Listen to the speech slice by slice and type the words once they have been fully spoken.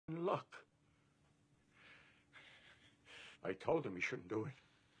luck. I told him he shouldn't do it.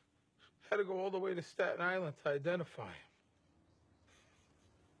 Had to go all the way to Staten Island to identify him.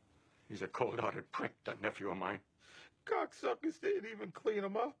 He's a cold-hearted prick, that nephew of mine. Cocksuckers didn't even clean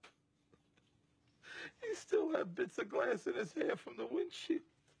him up. He still had bits of glass in his hair from the windshield.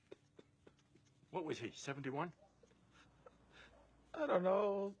 What was he, 71? I don't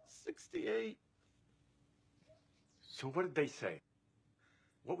know, 68. So what did they say?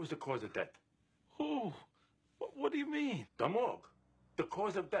 What was the cause of death? Who? What do you mean? The morgue. The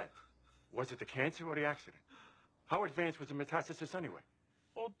cause of death. Was it the cancer or the accident? How advanced was the metastasis anyway?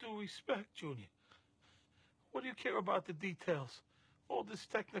 All due respect, Junior. What do you care about the details? All this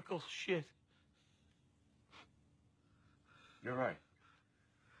technical shit. You're right.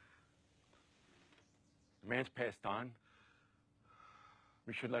 The man's passed on.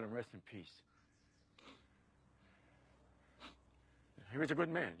 We should let him rest in peace. He was a good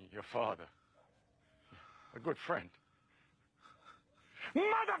man, your father. A good friend.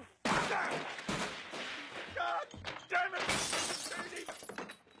 Motherfucker! God damn it!